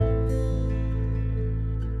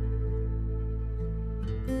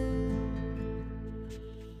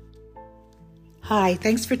Hi,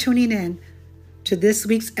 thanks for tuning in to this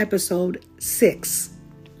week's episode 6.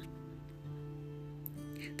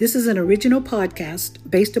 This is an original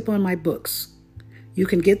podcast based upon my books. You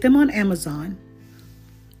can get them on Amazon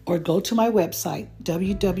or go to my website,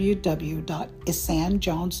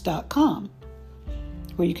 www.isanjones.com,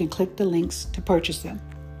 where you can click the links to purchase them.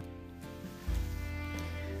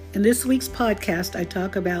 In this week's podcast, I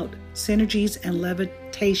talk about synergies and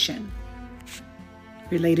levitation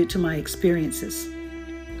related to my experiences.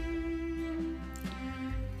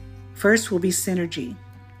 First will be synergy.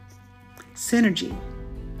 Synergy,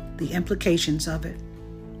 the implications of it.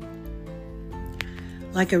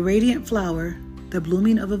 Like a radiant flower, the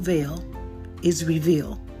blooming of a veil is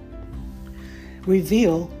reveal.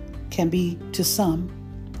 Reveal can be to some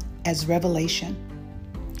as revelation.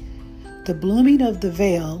 The blooming of the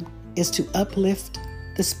veil is to uplift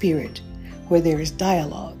the spirit where there is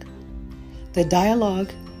dialogue. The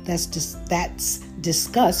dialogue that's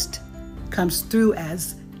discussed comes through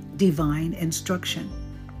as divine instruction.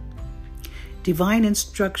 Divine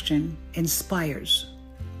instruction inspires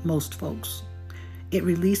most folks. It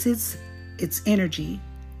releases its energy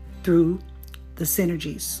through the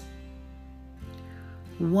synergies.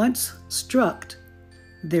 Once struck,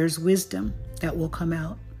 there's wisdom that will come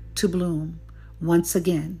out to bloom once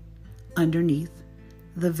again underneath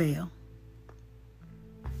the veil.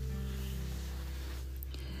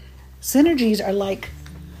 Synergies are like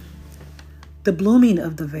the blooming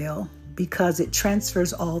of the veil because it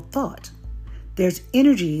transfers all thought. There's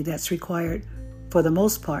energy that's required for the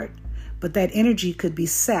most part, but that energy could be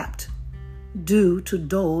sapped due to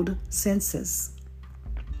dulled senses.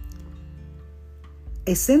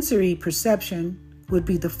 A sensory perception would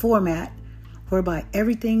be the format whereby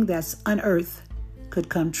everything that's unearthed could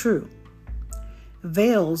come true.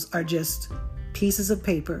 Veils are just pieces of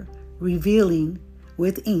paper revealing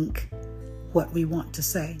with ink what we want to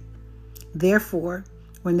say. Therefore,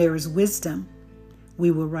 when there is wisdom,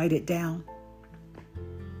 we will write it down.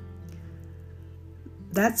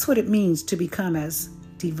 That's what it means to become as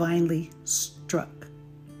divinely struck.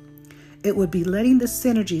 It would be letting the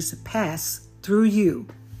synergies pass through you.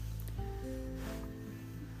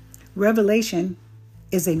 Revelation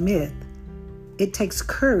is a myth. It takes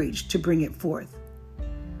courage to bring it forth,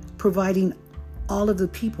 providing all of the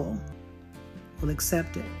people will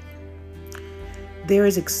accept it. There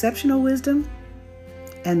is exceptional wisdom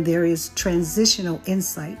and there is transitional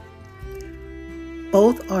insight.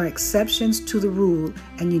 Both are exceptions to the rule,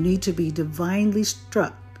 and you need to be divinely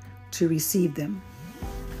struck to receive them.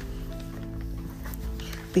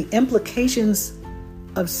 The implications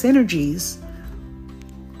of synergies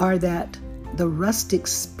are that the rustic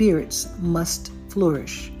spirits must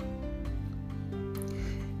flourish.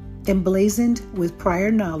 Emblazoned with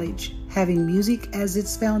prior knowledge, having music as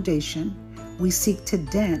its foundation, we seek to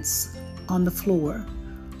dance on the floor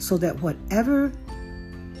so that whatever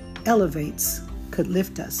elevates could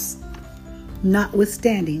lift us,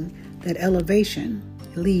 notwithstanding that elevation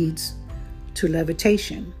leads to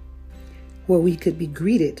levitation, where we could be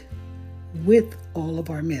greeted with all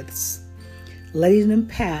of our myths, letting them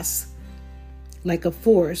pass like a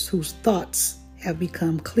forest whose thoughts have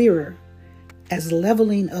become clearer as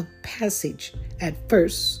leveling of passage at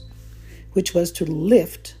first, which was to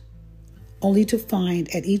lift, only to find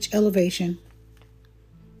at each elevation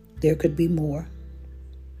there could be more.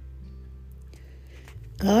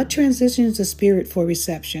 God transitions the spirit for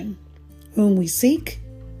reception. Whom we seek,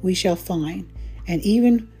 we shall find. And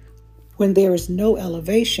even when there is no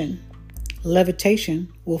elevation,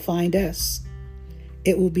 levitation will find us.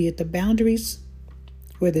 It will be at the boundaries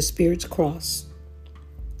where the spirits cross.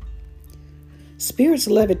 Spirits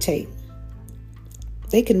levitate.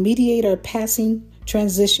 They can mediate our passing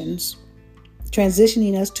transitions,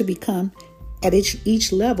 transitioning us to become at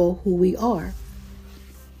each level who we are.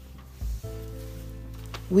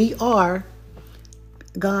 We are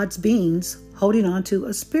God's beings holding on to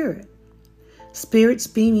a spirit. Spirits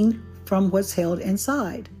beaming from what's held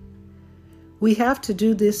inside. We have to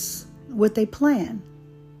do this with a plan.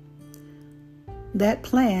 That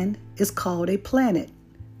plan is called a planet,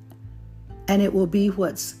 and it will be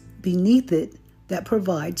what's beneath it that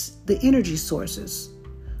provides the energy sources.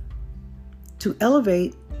 To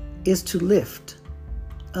elevate is to lift,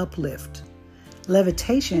 uplift.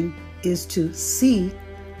 Levitation is to see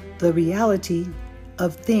the reality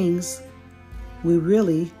of things we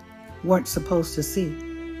really weren't supposed to see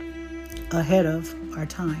ahead of our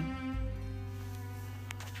time.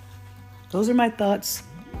 Those are my thoughts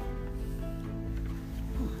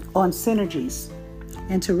on synergies.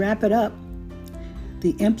 And to wrap it up,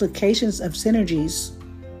 the implications of synergies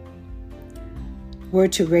were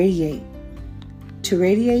to radiate, To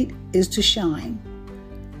radiate is to shine.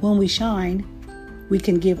 When we shine, we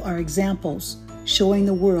can give our examples, showing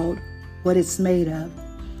the world what it's made of,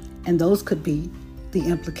 and those could be the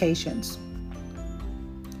implications.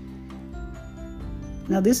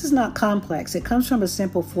 Now, this is not complex. It comes from a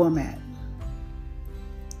simple format.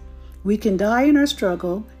 We can die in our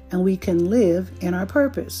struggle, and we can live in our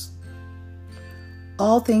purpose.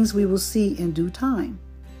 All things we will see in due time,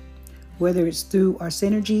 whether it's through our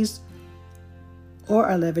synergies or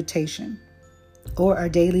our levitation or our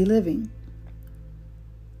daily living.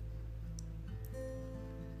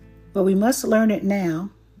 But we must learn it now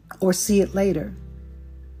or see it later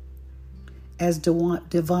as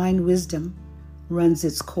divine wisdom runs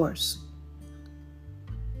its course.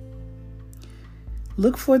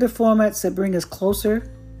 Look for the formats that bring us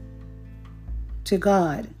closer to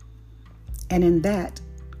God, and in that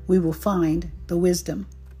we will find the wisdom.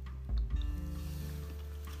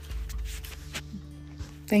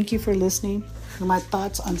 Thank you for listening to my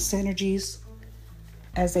thoughts on synergies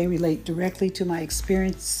as they relate directly to my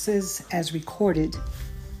experiences as recorded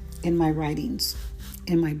in my writings,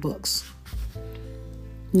 in my books.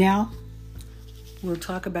 Now, we'll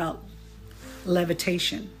talk about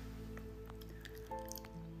levitation.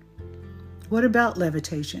 What about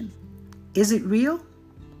levitation? Is it real?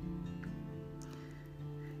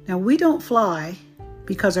 Now, we don't fly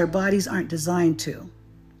because our bodies aren't designed to.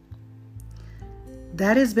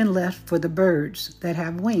 That has been left for the birds that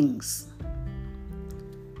have wings.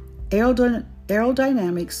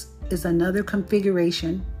 Aerodynamics is another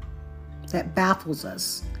configuration that baffles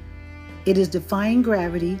us. It is defying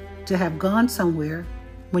gravity to have gone somewhere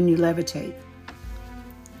when you levitate.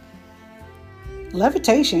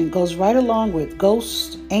 Levitation goes right along with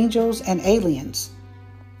ghosts, angels, and aliens.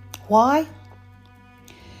 Why?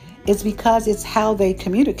 It's because it's how they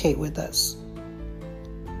communicate with us.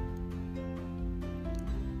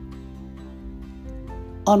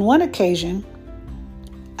 On one occasion,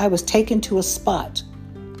 I was taken to a spot.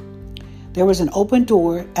 There was an open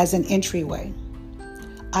door as an entryway.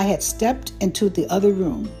 I had stepped into the other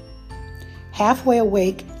room. Halfway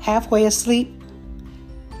awake, halfway asleep,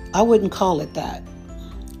 I wouldn't call it that.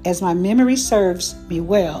 As my memory serves me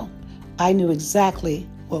well, I knew exactly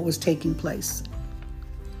what was taking place.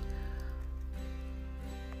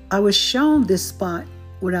 I was shown this spot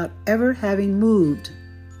without ever having moved,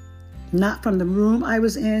 not from the room I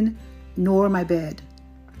was in, nor my bed.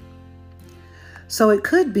 So it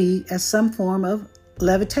could be as some form of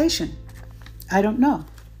levitation. I don't know.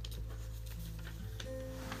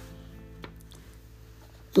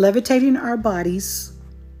 Levitating our bodies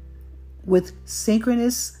with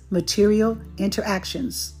synchronous material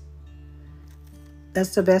interactions.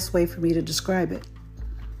 That's the best way for me to describe it.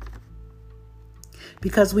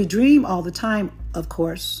 Because we dream all the time, of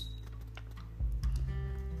course.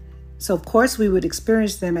 So, of course, we would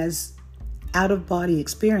experience them as out-of-body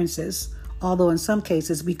experiences, although in some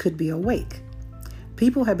cases we could be awake.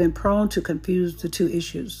 People have been prone to confuse the two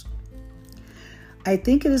issues. I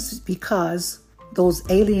think it is because those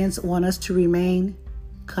aliens want us to remain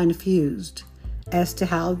confused as to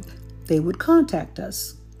how they would contact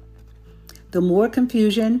us. The more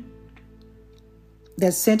confusion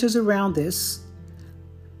that centers around this,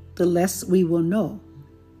 the less we will know.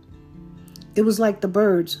 It was like the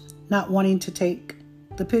birds not wanting to take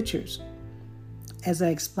the pictures, as I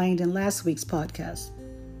explained in last week's podcast.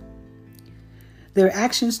 Their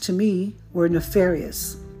actions to me were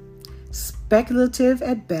nefarious, speculative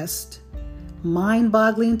at best,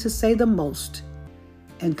 mind-boggling to say the most,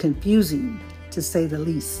 and confusing to say the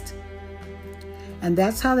least. And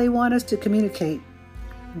that's how they want us to communicate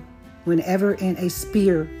whenever in a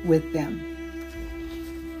sphere with them.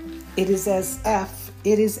 It is as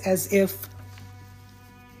if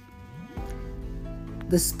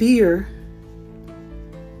the sphere,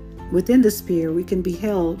 within the sphere, we can be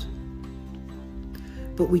held,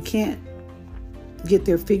 but we can't get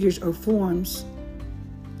their figures or forms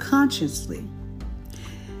consciously.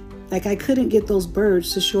 Like I couldn't get those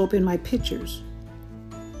birds to show up in my pictures.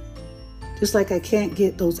 Just like I can't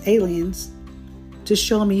get those aliens to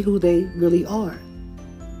show me who they really are.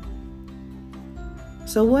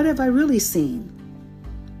 So what have I really seen?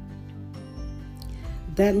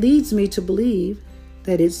 That leads me to believe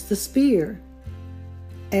that it's the sphere,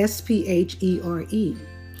 S-P-H-E-R-E,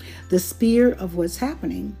 the sphere of what's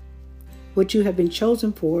happening, what you have been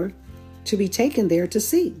chosen for to be taken there to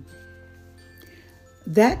see.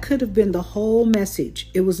 That could have been the whole message.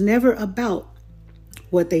 It was never about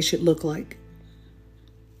what they should look like.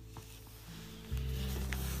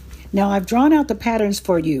 Now, I've drawn out the patterns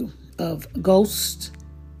for you of ghosts,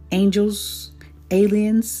 angels,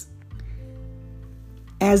 aliens,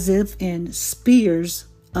 as if in spheres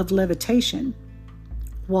of levitation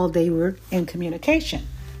while they were in communication.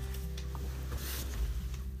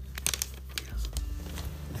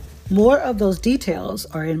 More of those details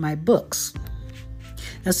are in my books.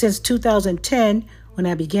 Now, since 2010, when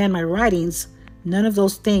I began my writings, none of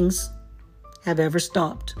those things have ever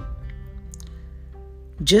stopped.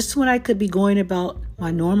 Just when I could be going about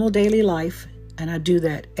my normal daily life, and I do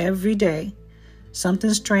that every day,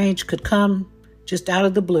 something strange could come just out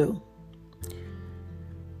of the blue.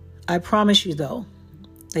 I promise you, though,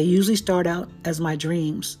 they usually start out as my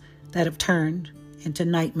dreams that have turned into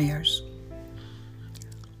nightmares.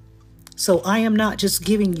 So I am not just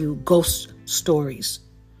giving you ghost stories.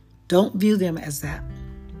 Don't view them as that.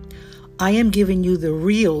 I am giving you the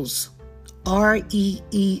reels, REELS,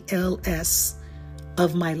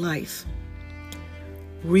 of my life.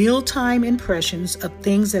 Real-time impressions of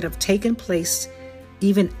things that have taken place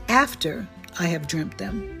even after I have dreamt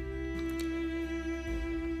them.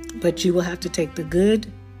 But you will have to take the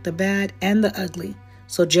good, the bad, and the ugly.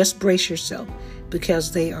 So just brace yourself,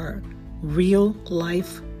 because they are real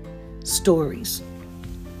life stories.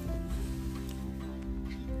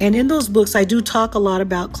 And in those books, I do talk a lot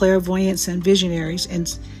about clairvoyance and visionaries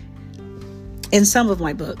in some of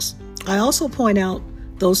my books. I also point out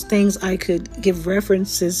those things I could give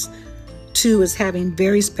references to as having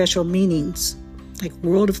very special meanings, like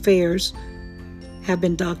world affairs have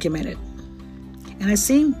been documented. And I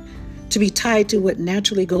seem to be tied to what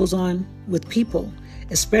naturally goes on with people,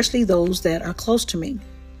 especially those that are close to me.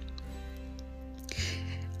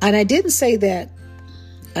 And I didn't say that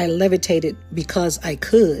I levitated because I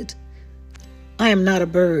could. I am not a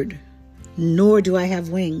bird, nor do I have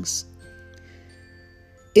wings.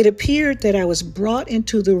 It appeared that I was brought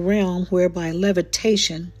into the realm whereby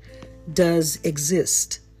levitation does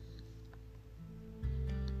exist.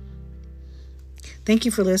 Thank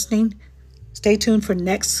you for listening. Stay tuned for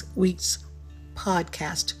next week's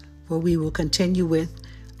podcast, where we will continue with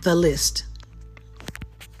the list.